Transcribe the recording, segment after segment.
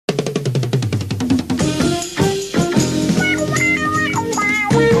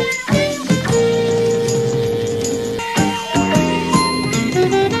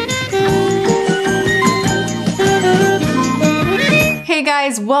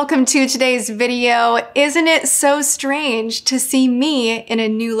guys, welcome to today's video. Isn't it so strange to see me in a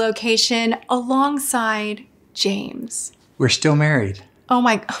new location alongside James? We're still married. Oh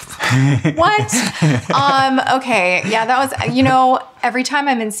my, what? Okay, yeah, that was, you know, every time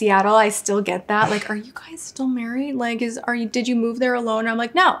I'm in Seattle, I still get that. Like, are you guys still married? Like, did you move there alone? I'm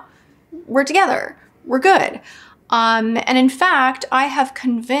like, no, we're together. We're good. And in fact, I have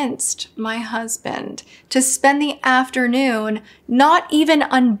convinced my husband to spend the afternoon not even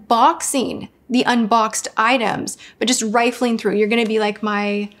unboxing the unboxed items, but just rifling through. You're gonna be like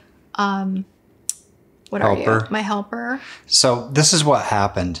my, what are you? My helper. So this is what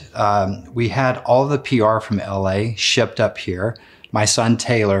happened. We had all the PR from LA shipped up here. My son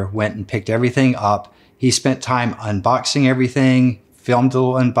Taylor went and picked everything up. He spent time unboxing everything, filmed a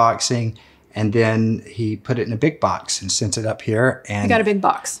little unboxing, and then he put it in a big box and sent it up here. And we got a big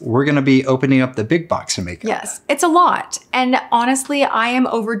box. We're gonna be opening up the big box of makeup. Yes, it's a lot. And honestly, I am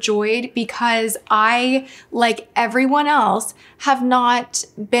overjoyed because I, like everyone else, have not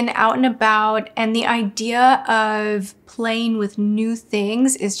been out and about, and the idea of playing with new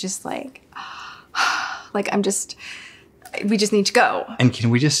things is just like, we just need to go. And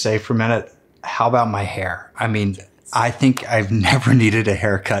can we just say for a minute, how about my hair? I mean, I think I've never needed a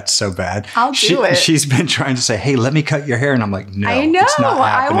haircut so bad. I'll do it. She's been trying to say, hey, let me cut your hair. And I'm like, no, I know. It's not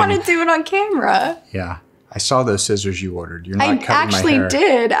happening. I want to do it on camera. Yeah. I saw those scissors you ordered. You're not cutting my hair. I actually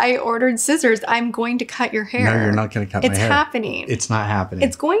did. I ordered scissors. I'm going to cut your hair. No, you're not going to cut my hair. It's happening. It's not happening.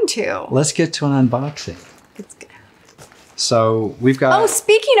 It's going to. Let's get to an unboxing. It's good. So we've got... Oh,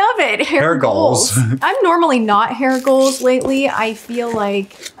 speaking of it, hair goals. I'm normally not hair goals lately. I feel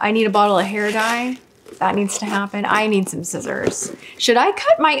like I need a bottle of hair dye. That needs to happen. I need some scissors. Should I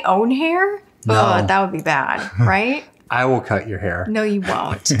cut my own hair? No. That would be bad, right? I will cut your hair. No, you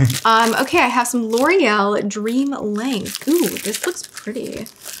won't. Okay, I have some L'Oreal Dream Length. Ooh, this looks pretty.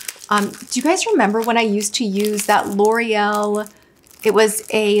 Do you guys remember when I used to use that L'Oreal? It was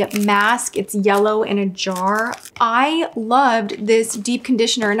a mask. It's yellow in a jar. I loved this deep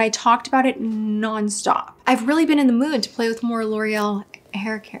conditioner and I talked about it nonstop. I've really been in the mood to play with more L'Oreal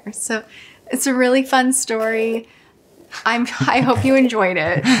hair care. So it's a really fun story. I hope you enjoyed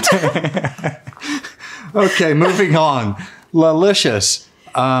it. Okay, moving on. Lalicious.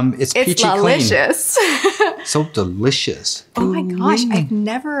 It's peachy lalicious. clean. So delicious. Oh my gosh, I've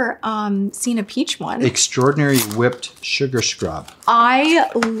never seen a peach one. Extraordinary whipped sugar scrub.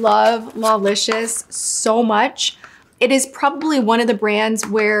 I love Lalicious so much. It is probably one of the brands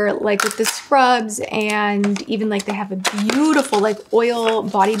where, like with the scrubs and even like they have a beautiful like oil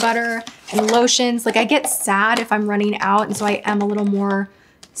body butter and lotions. Like I get sad if I'm running out, and so I am a little more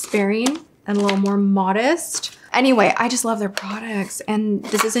sparing and a little more modest. Anyway, I just love their products, and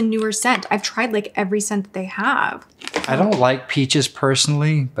this is a newer scent. I've tried like every scent that they have. I don't like peaches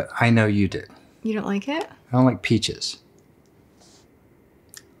personally, but I know you did. You don't like it? I don't like peaches.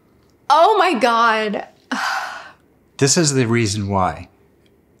 Oh my God. This is the reason why.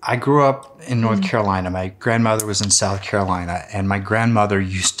 I grew up in North Carolina. My grandmother was in South Carolina, and my grandmother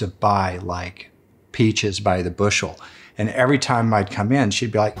used to buy like peaches by the bushel. And every time I'd come in,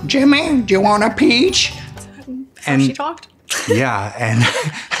 she'd be like, Jimmy, do you want a peach? And she talked? Yeah, and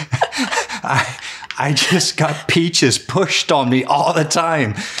I just got peaches pushed on me all the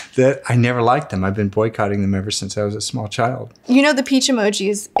time that I never liked them. I've been boycotting them ever since I was a small child. You know the peach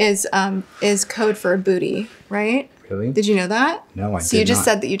emoji is code for a booty, right? Really? Did you know that? No, I did not. So you just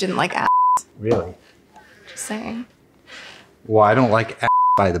said that you didn't like ass. Really? Just saying. Well, I don't like ass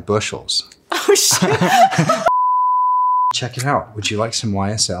by the bushels. Oh, shit. Check it out. Would you like some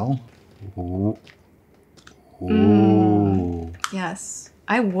YSL? Ooh. Ooh. Yes,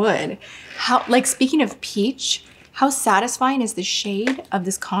 I would. Like speaking of peach, how satisfying is the shade of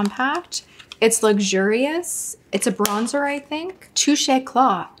this compact? It's luxurious. It's a bronzer, I think. Touche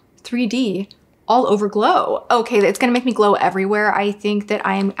Éclat 3D. All over glow. Okay, it's gonna make me glow everywhere. I think that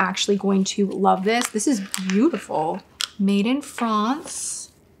I am actually going to love this. This is beautiful. Made in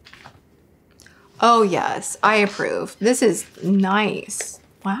France. Oh yes, I approve. This is nice.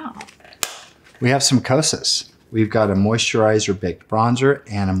 Wow. We have some Kosas. We've got a moisturizer baked bronzer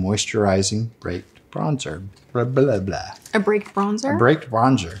and a moisturizing baked bronzer. Blah, blah, blah. A baked bronzer? A baked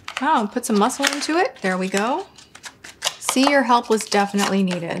bronzer. Oh, put some muscle into it. There we go. See, your help was definitely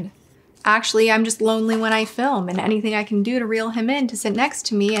needed. Actually, I'm just lonely when I film, and anything I can do to reel him in to sit next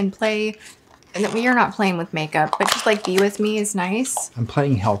to me and play, and you're not playing with makeup, but just like be with me is nice. I'm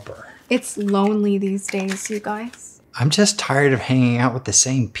playing helper. It's lonely these days, you guys. I'm just tired of hanging out with the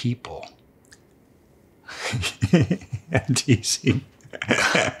same people. I'm teasing.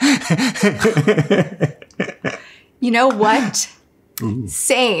 You know what? Ooh.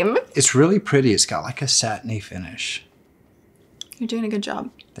 Same. It's really pretty. It's got like a satiny finish. You're doing a good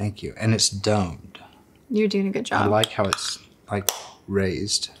job. Thank you. And it's domed. You're doing a good job. I like how it's like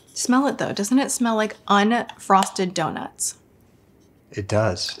raised. Smell it though. Doesn't it smell like unfrosted donuts? It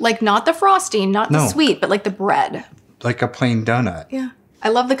does. Like not the frosting, not the sweet, but like the bread. Like a plain donut. Yeah. I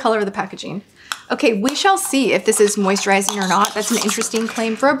love the color of the packaging. Okay, we shall see if this is moisturizing or not. That's an interesting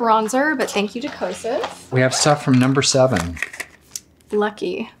claim for a bronzer, but thank you to Kosif. We have stuff from number 7.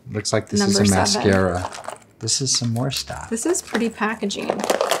 Lucky. Looks like this is a mascara. This is some more stuff. This is pretty packaging.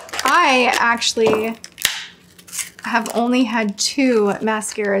 I actually have only had 2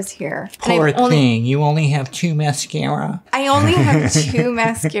 mascaras here. Poor thing, you only have 2 mascara. I only have 2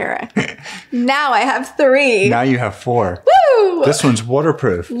 mascara. Now I have 3. Now you have 4. Woo! This one's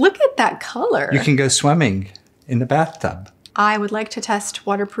waterproof. Look at that color. You can go swimming in the bathtub. I would like to test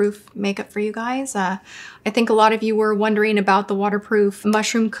waterproof makeup for you guys. I think a lot of you were wondering about the waterproof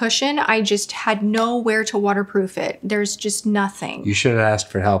mushroom cushion. I just had nowhere to waterproof it. There's just nothing. You should have asked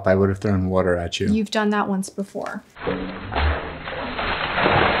for help. I would have thrown water at you. You've done that once before.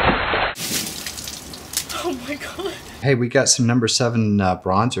 Oh my God. Hey, we got some number 7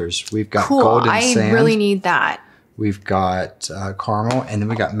 bronzers. We've got cool. Golden Sand. I really need that. We've got caramel, and then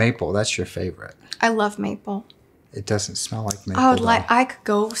we got maple. That's your favorite. I love maple. It doesn't smell like maple. I could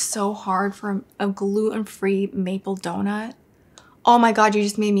go so hard for a gluten-free maple donut. Oh my God, you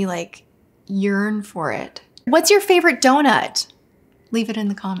just made me like yearn for it. What's your favorite donut? Leave it in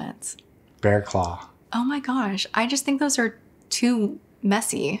the comments. Bear claw. Oh my gosh, I just think those are too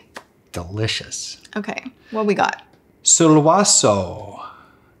messy. Delicious. Okay, what we got? Solace.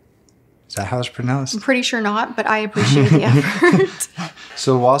 Is that how it's pronounced? I'm pretty sure not, but I appreciate the effort.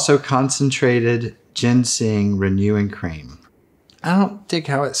 Solace concentrated ginseng renewing cream. I don't dig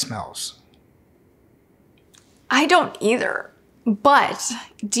how it smells. I don't either. But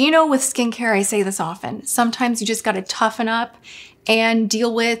do you know with skincare, I say this often, sometimes you just gotta toughen up and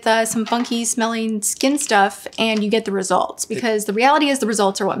deal with some funky smelling skin stuff and you get the results, because the reality is the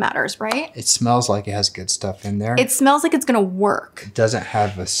results are what matters, right? It smells like it has good stuff in there. It smells like it's gonna work. It doesn't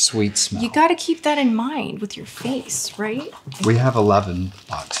have a sweet smell. You gotta keep that in mind with your face, right? We have 11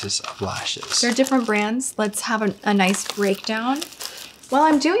 boxes of lashes. They're different brands. Let's have a nice breakdown. While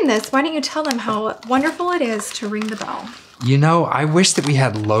I'm doing this, why don't you tell them how wonderful it is to ring the bell? You know, I wish that we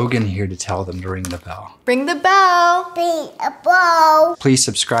had Logan here to tell them to ring the bell. Ring the bell! Ring a bell! Please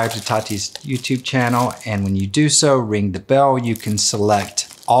subscribe to Tati's YouTube channel, and when you do so, ring the bell. You can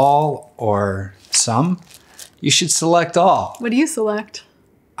select all or some. You should select all. What do you select?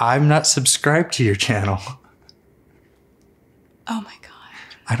 I'm not subscribed to your channel. Oh my God.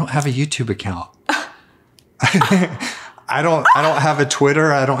 I don't have a YouTube account. I don't have a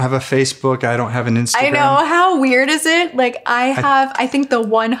Twitter. I don't have a Facebook. I don't have an Instagram. I know. How weird is it? Like I think the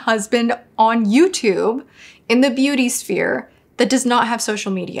one husband on YouTube in the beauty sphere that does not have social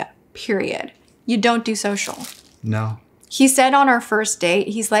media, period. You don't do social. No. He said on our first date,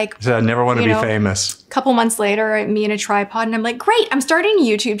 he's like, So I never want to be famous. A couple months later, me and a tripod, and I'm like, great, I'm starting a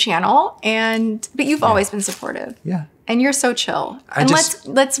YouTube channel. But you've always been supportive. Yeah. And you're so chill.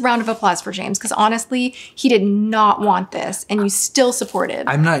 Let's round of applause for James, because honestly, he did not want this and you still supported.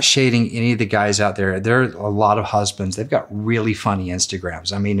 I'm not shading any of the guys out there. There are a lot of husbands. They've got really funny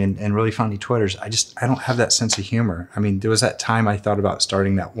Instagrams. I mean, and really funny Twitters. I don't have that sense of humor. I mean, there was that time I thought about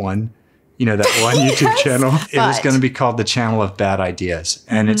starting that one YouTube channel. It was going to be called the Channel of Bad Ideas.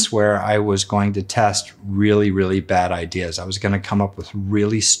 And it's where I was going to test really, really bad ideas. I was going to come up with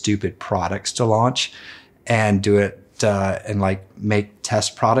really stupid products to launch and do it and like make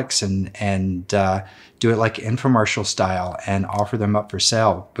test products and do it like infomercial style and offer them up for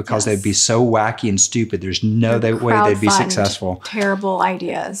sale because they'd be so wacky and stupid. There's no way they'd be successful. Terrible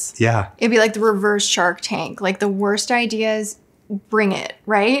ideas. Yeah. It'd be like the reverse Shark Tank, like the worst ideas, bring it,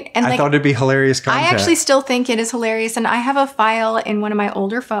 right? And I thought it'd be hilarious content. I actually still think it is hilarious. And I have a file in one of my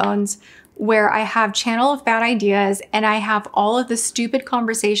older phones where I have Channel of Bad Ideas and I have all of the stupid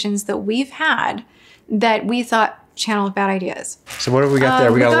conversations that we've had that we thought Channel of Bad Ideas. So what have we got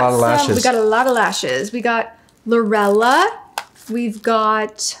there? We got a lot of lashes. We got a lot of lashes. We got Lorella. We've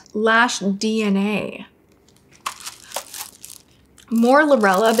got Lash DNA. More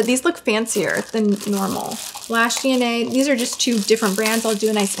Lorella, but these look fancier than normal. Lash DNA. These are just 2 different brands. I'll do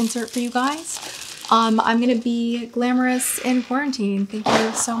a nice insert for you guys. I'm gonna be glamorous in quarantine. Thank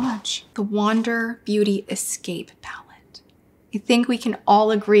you so much. The Wander Beauty Escape Palette. I think we can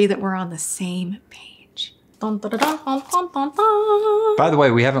all agree that we're on the same page. Dun, dun, dun, dun, dun, dun, dun. By the way,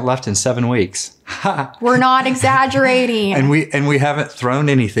 we haven't left in 7 weeks. We're not exaggerating. And we haven't thrown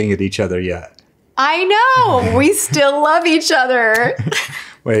anything at each other yet. I know. We still love each other.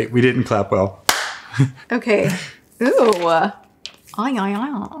 Wait, we didn't clap well. Okay. Ooh.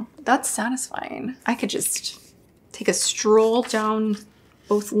 That's satisfying. I could just take a stroll down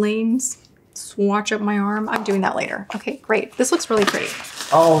both lanes, swatch up my arm. I'm doing that later. Okay, great. This looks really pretty.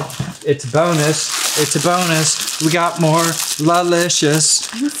 Oh, it's a bonus. It's a bonus. We got more Lalicious.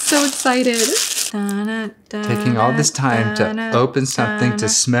 I'm so excited. Taking all this time to open something to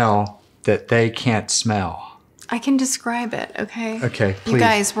smell that they can't smell. I can describe it, okay? Okay, please. You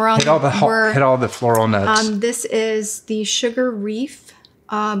guys, we're on hit all the floral notes. This is the Sugar Reef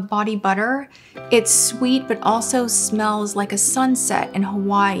body butter. It's sweet, but also smells like a sunset in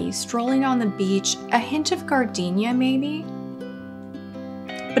Hawaii, strolling on the beach, a hint of gardenia maybe.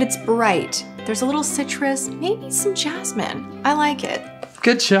 But it's bright. There's a little citrus, maybe some jasmine. I like it.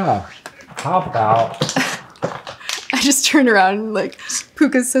 Good job. How about... I just turned around and like,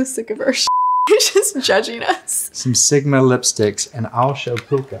 Puka's so sick of our shit. He's just judging us. Some Sigma lipsticks, and I'll show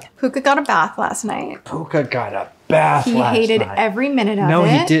Puka. Puka got a bath last night. Puka got a bath last night. He hated every minute of it. No,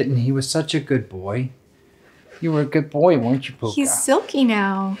 he didn't. He was such a good boy. You were a good boy, weren't you, Puka? He's silky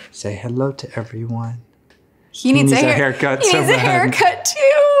now. Say hello to everyone. He needs a haircut. He needs a haircut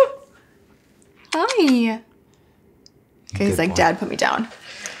too. Hi. Okay, he's like, Dad, put me down.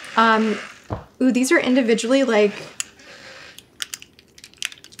 Ooh, these are individually like,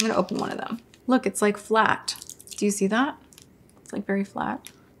 I'm gonna open one of them. Look, it's like flat. Do you see that? It's like very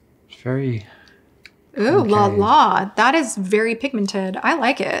flat. It's very... Ooh, okay. La la. That is very pigmented. I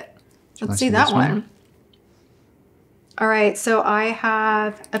like it. Let's see that one. All right, so I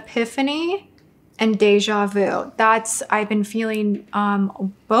have Epiphany and Deja Vu. I've been feeling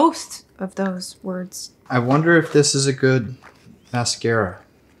both of those words. I wonder if this is a good mascara.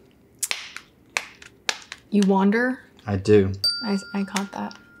 You wander? I do. I caught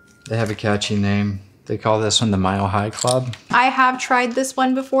that. They have a catchy name. They call this one the Mile High Club. I have tried this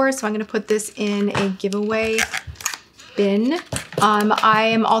one before, so I'm gonna put this in a giveaway bin. I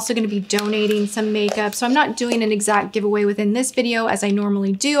am also gonna be donating some makeup, so I'm not doing an exact giveaway within this video as I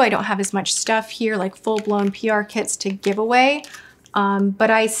normally do. I don't have as much stuff here, like full-blown PR kits to give away.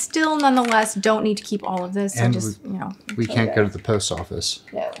 But I still nonetheless don't need to keep all of this. And I just, you know. We can't go to the post office.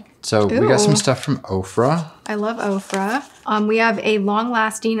 No. So we got some stuff from Ofra. I love Ofra. We have a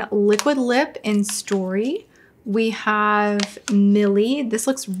long-lasting liquid lip in Story. We have Millie. This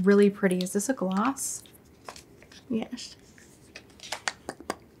looks really pretty. Is this a gloss? Yes.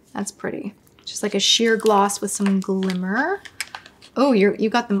 That's pretty. Just like a sheer gloss with some glimmer. Oh, you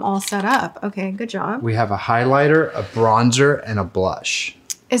got them all set up. Okay, good job. We have a highlighter, a bronzer, and a blush.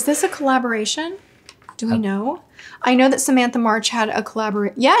 Is this a collaboration? Do we know? I know that Samantha March had a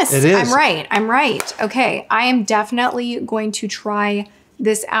collaboration. Yes, it is. I'm right. I'm right. Okay, I am definitely going to try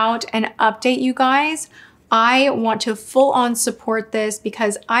this out and update you guys. I want to full on support this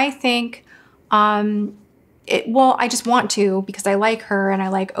because I think, well, I just want to because I like her and I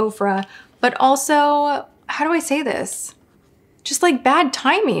like Ofra, but also, how do I say this? Just like bad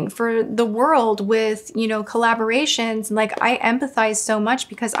timing for the world with, you know, collaborations. And like, I empathize so much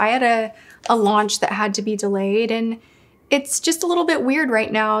because I had a launch that had to be delayed and it's just a little bit weird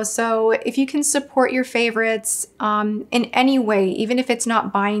right now. So if you can support your favorites in any way, even if it's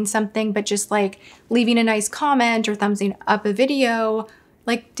not buying something, but just like leaving a nice comment or thumbsing up a video,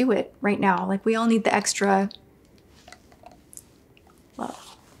 like do it right now. Like we all need the extra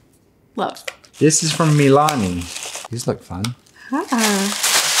love. Love. This is from Milani. These look fun.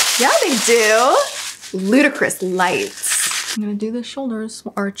 Yeah, they do. Ludicrous lights. I'm gonna do the shoulders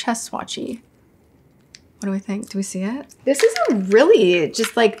or chest swatchy. What do we think? Do we see it? This is a really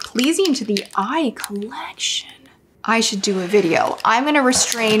just like pleasing to the eye collection. I should do a video. I'm gonna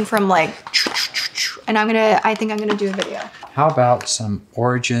restrain from like, and I think I'm gonna do a video. How about some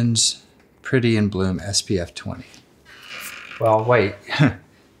Origins Pretty in Bloom SPF 20? Well, wait.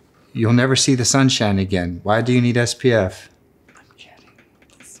 You'll never see the sunshine again. Why do you need SPF?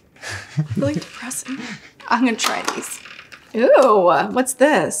 Really depressing. I'm gonna try these. Ooh, what's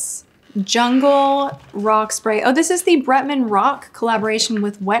this? Jungle Rock Spray. Oh, this is the Bretman Rock collaboration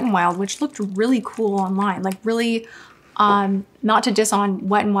with Wet n Wild, which looked really cool online. Like really, not to diss on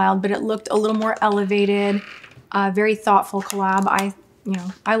Wet n Wild, but it looked a little more elevated, very thoughtful collab.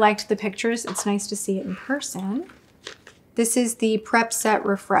 I liked the pictures. It's nice to see it in person. This is the Prep Set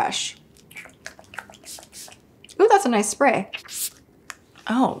Refresh. Ooh, that's a nice spray.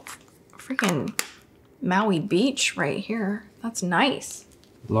 Oh, freaking Maui Beach right here. That's nice.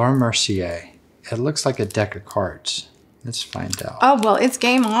 Laura Mercier. It looks like a deck of cards. Let's find out. Oh, well, it's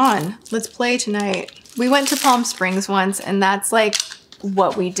game on. Let's play tonight. We went to Palm Springs once, and that's like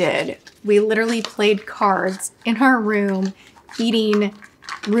what we did. We literally played cards in our room, eating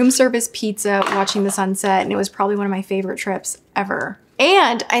room service pizza, watching the sunset, and it was probably one of my favorite trips ever.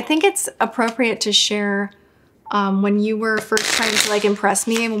 And I think it's appropriate to share when you were first trying to like impress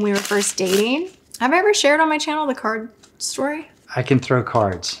me and when we were first dating. Have I ever shared on my channel the card story? I can throw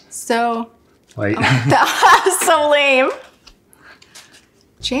cards. So, Wait. that's so lame.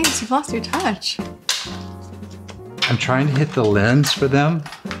 James, you've lost your touch. I'm trying to hit the lens for them.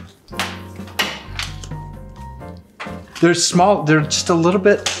 They're small, they're just a little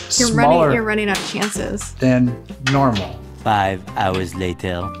bit smaller. You're running out of chances. Than normal. 5 hours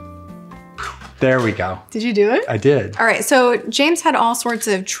later. There we go. Did you do it? I did. All right, so James had all sorts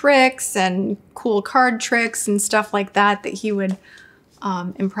of tricks and cool card tricks and stuff like that that he would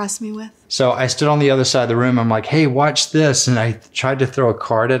impress me with. So I stood on the other side of the room. I'm like, hey, watch this. And I tried to throw a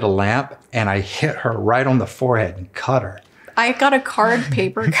card at a lamp and I hit her right on the forehead and cut her. I got a card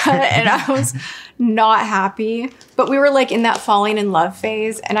paper cut and I was not happy. But we were like in that falling in love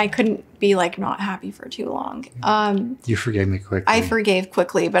phase and I couldn't be like not happy for too long. You forgave me quickly. I forgave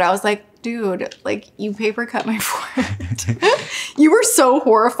quickly, but I was like, dude, like you paper cut my forehead. You were so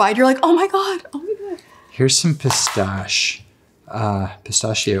horrified. You're like, oh my God, oh my God. Here's some pistachio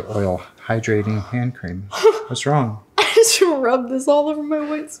oil hydrating hand cream. What's wrong? I just rubbed this all over my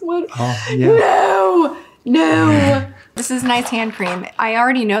white sweater. Oh, yeah. No. This is nice hand cream. I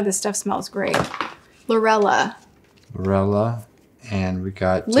already know this stuff smells great. Lorella, and we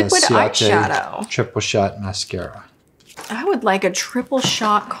got liquid eyeshadow. Triple shot mascara. I would like a triple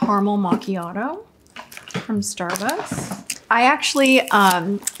shot caramel macchiato from Starbucks. I actually,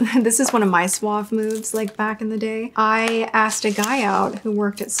 this is one of my suave moves like back in the day. I asked a guy out who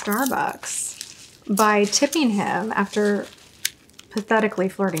worked at Starbucks by tipping him after pathetically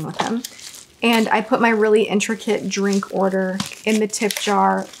flirting with him. And I put my really intricate drink order in the tip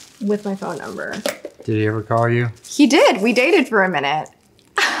jar with my phone number. Did he ever call you? He did. We dated for a minute.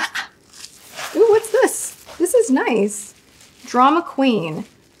 Ooh, what's this? This is nice. Drama Queen.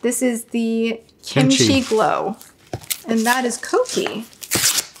 This is the Kimchi Glow. And that is Koki.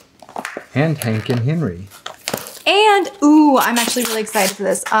 And Hank and Henry. And, ooh, I'm actually really excited for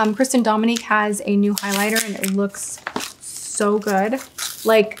this. Kristen Dominique has a new highlighter and it looks so good.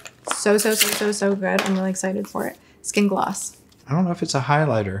 Like, so good. I'm really excited for it. Skin Gloss. I don't know if it's a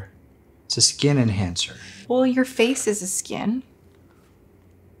highlighter. It's a skin enhancer. Well, your face is a skin.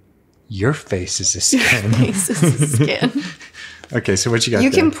 Your face is a skin. Your face is a skin. Okay, so what you got You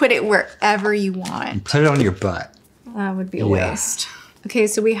there? can put it wherever you want. Put it on your butt. That would be a waste. Okay,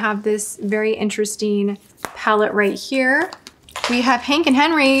 so we have this very interesting palette right here. We have Hank and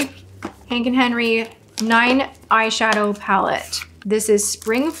Henry 9 eyeshadow palette. This is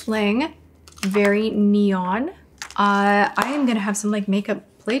Spring Fling, very neon. I am gonna have some like makeup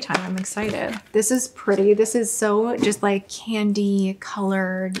playtime. I'm excited. This is pretty. This is so just like candy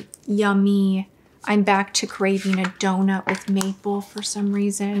colored, yummy. I'm back to craving a donut with maple for some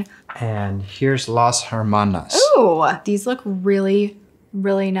reason. And here's Las Hermanas. Ooh, these look really,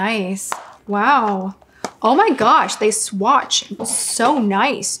 really nice. Wow. Oh my gosh, they swatch so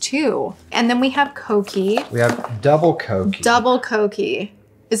nice too. And then we have Koki. We have double Koki. Double Koki.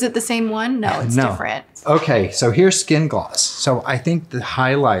 Is it the same one? No, it's different. Okay, so here's Skin Gloss. So I think the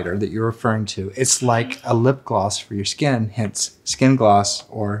highlighter that you're referring to, it's like a lip gloss for your skin, hence Skin Gloss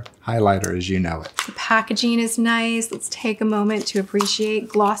or highlighter as you know it. The packaging is nice. Let's take a moment to appreciate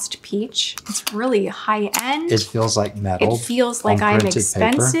Glossed Peach. It's really high end. It feels like metal. It feels like I'm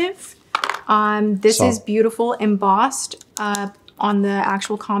expensive. This is beautiful, embossed on the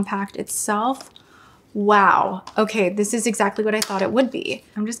actual compact itself. Wow. Okay, this is exactly what I thought it would be.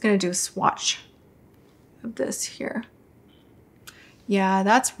 I'm just gonna do a swatch of this here. Yeah,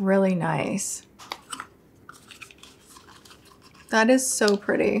 that's really nice. That is so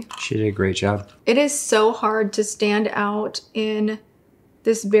pretty. She did a great job. It is so hard to stand out in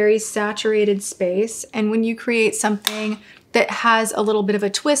this very saturated space. And when you create something that has a little bit of a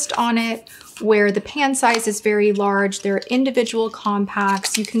twist on it, where the pan size is very large, they're individual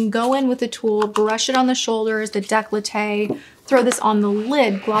compacts, you can go in with a tool, brush it on the shoulders, the décolleté, throw this on the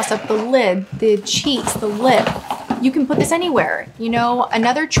lid, gloss up the lid, the cheeks, the lip. You can put this anywhere. You know,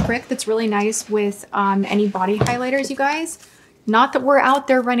 another trick that's really nice with any body highlighters, you guys, not that we're out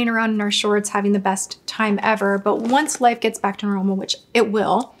there running around in our shorts having the best time ever, but once life gets back to normal, which it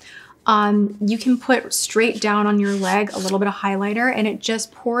will, you can put straight down on your leg a little bit of highlighter and it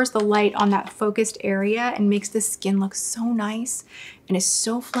just pours the light on that focused area and makes the skin look so nice and is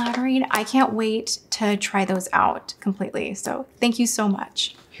so flattering. I can't wait to try those out completely. So thank you so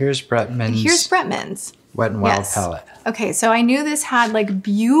much. Here's Bretman's. Here's Bretman's. Wet n Wild Yes. palette. Okay, so I knew this had like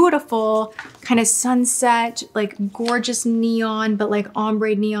beautiful kind of sunset, like gorgeous neon, but like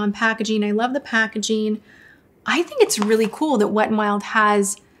ombre neon packaging. I love the packaging. I think it's really cool that Wet n Wild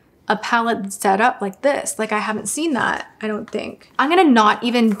has a palette set up like this. Like I haven't seen that, I don't think. I'm gonna not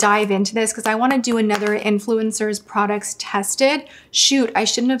even dive into this because I wanna do another influencers products tested. Shoot, I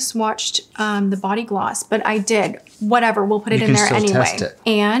shouldn't have swatched the body gloss, but I did. Whatever, we'll put it in there anyway. Test it.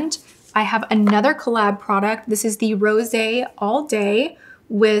 And I have another collab product. This is the Rosé All Day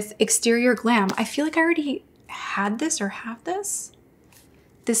with Exterior Glam. I feel like I already had this or have this.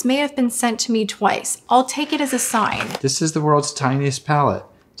 This may have been sent to me twice. I'll take it as a sign. This is the world's tiniest palette.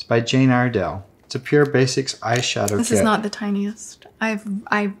 It's by Jane Iredale. It's a Pure Basics eyeshadow kit. This is not the tiniest. I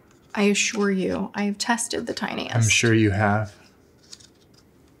assure you, I have tested the tiniest. I'm sure you have.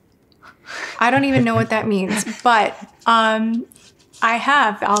 I don't even know what that means, but I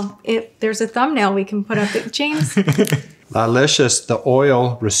have. There's a thumbnail we can put up. James. Lalicious, the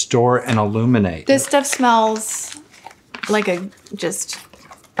oil, restore and illuminate. This stuff smells like a just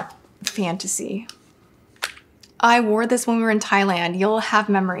fantasy. I wore this when we were in Thailand. You'll have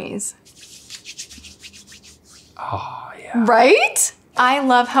memories. Oh, yeah. Right? I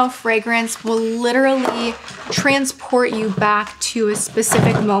love how fragrance will literally transport you back to a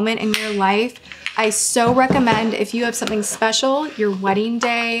specific moment in your life. I so recommend if you have something special, your wedding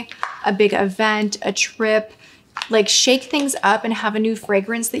day, a big event, a trip, like shake things up and have a new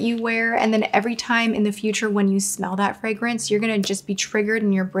fragrance that you wear. And then every time in the future when you smell that fragrance, you're gonna just be triggered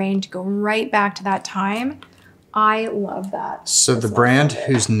in your brain to go right back to that time. I love that. So the brand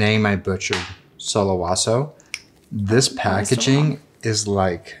whose name I butchered, Solace, this packaging is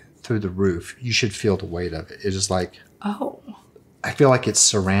like through the roof. You should feel the weight of it. It is like, Oh, I feel like it's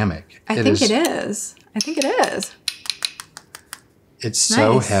ceramic. I think it is. I think it is. It's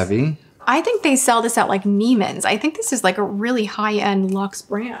so Nice. heavy. I think they sell this at like Neiman's. I think this is like a really high-end luxe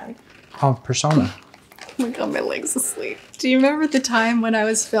brand. Oh, Persona. Oh my God, my leg's asleep. Do you remember the time when I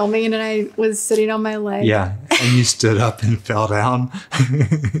was filming and I was sitting on my leg? Yeah, and you stood up and fell down.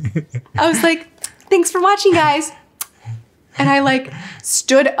 I was like, thanks for watching, guys. And I like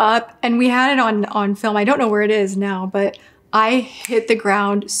stood up and we had it on film. I don't know where it is now, but I hit the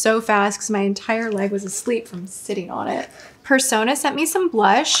ground so fast because my entire leg was asleep from sitting on it. Persona sent me some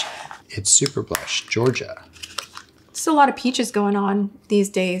blush. It's Super Blush, Georgia. There's a lot of peaches going on these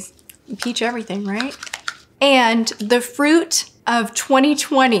days. Peach everything, right? And the fruit of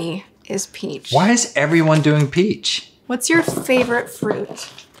 2020 is peach. Why is everyone doing peach? What's your favorite fruit?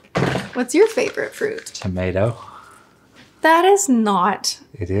 What's your favorite fruit? Tomato. That is not.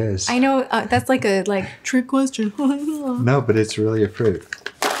 It is. I know that's like a trick question. No, but it's really a fruit.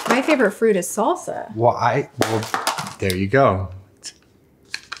 My favorite fruit is salsa. Well, there you go.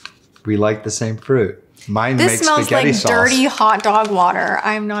 We like the same fruit. Mine This makes smells spaghetti like sauce. dirty hot dog water.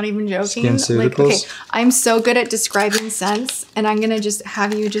 I'm not even joking. SkinCeuticals? Okay, I'm so good at describing scents, and I'm gonna just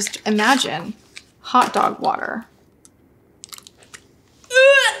have you just imagine hot dog water.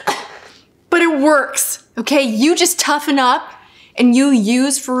 But it works, okay? You just toughen up and you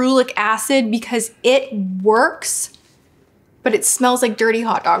use ferulic acid because it works, but it smells like dirty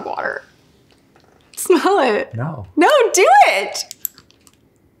hot dog water. Smell it. No. No, do it.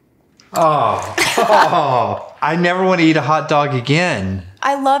 Oh, I never want to eat a hot dog again.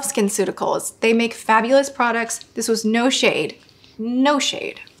 I love SkinCeuticals. They make fabulous products. This was no shade. No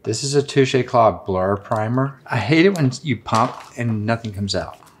shade. This is a Touche Eclat Blur Primer. I hate it when you pump and nothing comes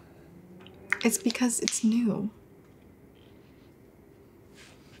out. It's because it's new.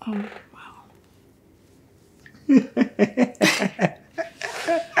 Oh, wow.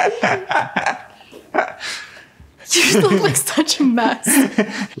 You look like such a mess.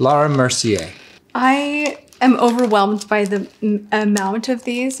 Laura Mercier. I am overwhelmed by the amount of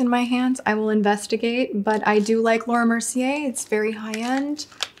these in my hands. I will investigate, but I do like Laura Mercier. It's very high-end.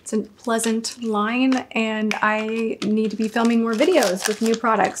 It's a pleasant line, and I need to be filming more videos with new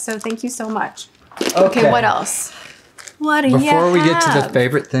products, so thank you so much. Okay, what else? What do you Before we get to the have?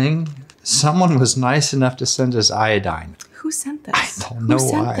 favorite thing, someone was nice enough to send us iodine. Who sent this? I don't know Who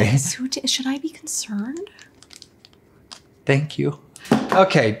sent why. this? Should I be concerned? Thank you.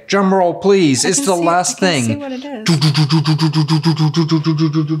 Okay, drum roll, please. It's the last thing. See what it is.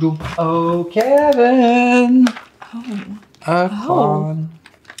 Oh, Kevin. Oh. A con.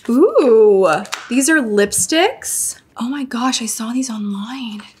 Ooh, these are lipsticks. Oh my gosh, I saw these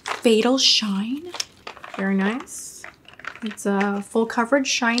online. Fatal Shine. Very nice. It's a full coverage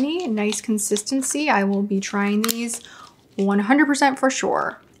shiny, nice consistency. I will be trying these 100% for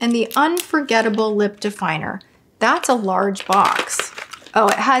sure. And the Unforgettable Lip Definer. That's a large box. Oh,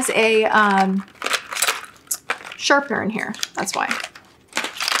 it has a sharpener in here. That's why.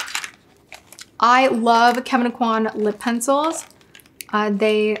 I love Kevyn Aucoin lip pencils.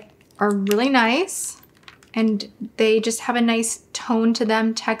 They are really nice and they just have a nice tone to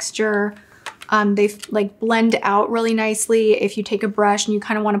them, texture. They like blend out really nicely if you take a brush and you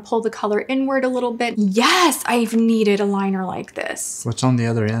kind of want to pull the color inward a little bit. Yes, I've needed a liner like this. What's on the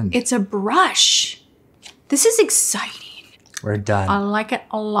other end? It's a brush. This is exciting. We're done. I like it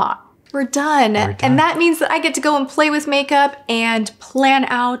a lot. We're done. And that means that I get to go and play with makeup and plan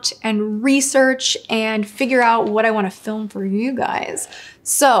out and research and figure out what I want to film for you guys.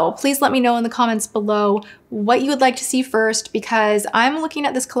 So please let me know in the comments below what you would like to see first, because I'm looking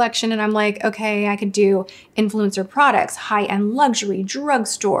at this collection and I'm like, okay, I could do influencer products, high-end luxury,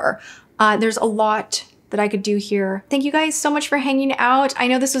 drugstore. There's a lot that I could do here. Thank you guys so much for hanging out. I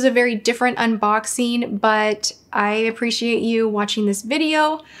know this was a very different unboxing, but I appreciate you watching this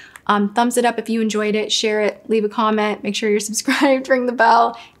video. Thumbs it up if you enjoyed it, share it, leave a comment, make sure you're subscribed, ring the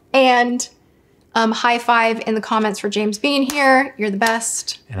bell, and high five in the comments for James being here. You're the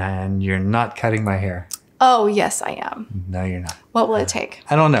best. And you're not cutting my hair. Oh, yes, I am. No, you're not. What will it take?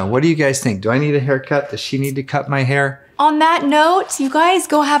 I don't know. What do you guys think? Do I need a haircut? Does she need to cut my hair? On that note, you guys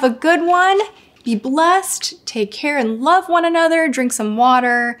go have a good one. Be blessed, take care and love one another, drink some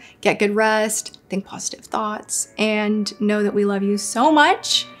water, get good rest, think positive thoughts, and know that we love you so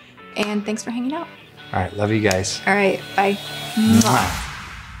much. And thanks for hanging out. All right, love you guys. All right, bye. Mwah.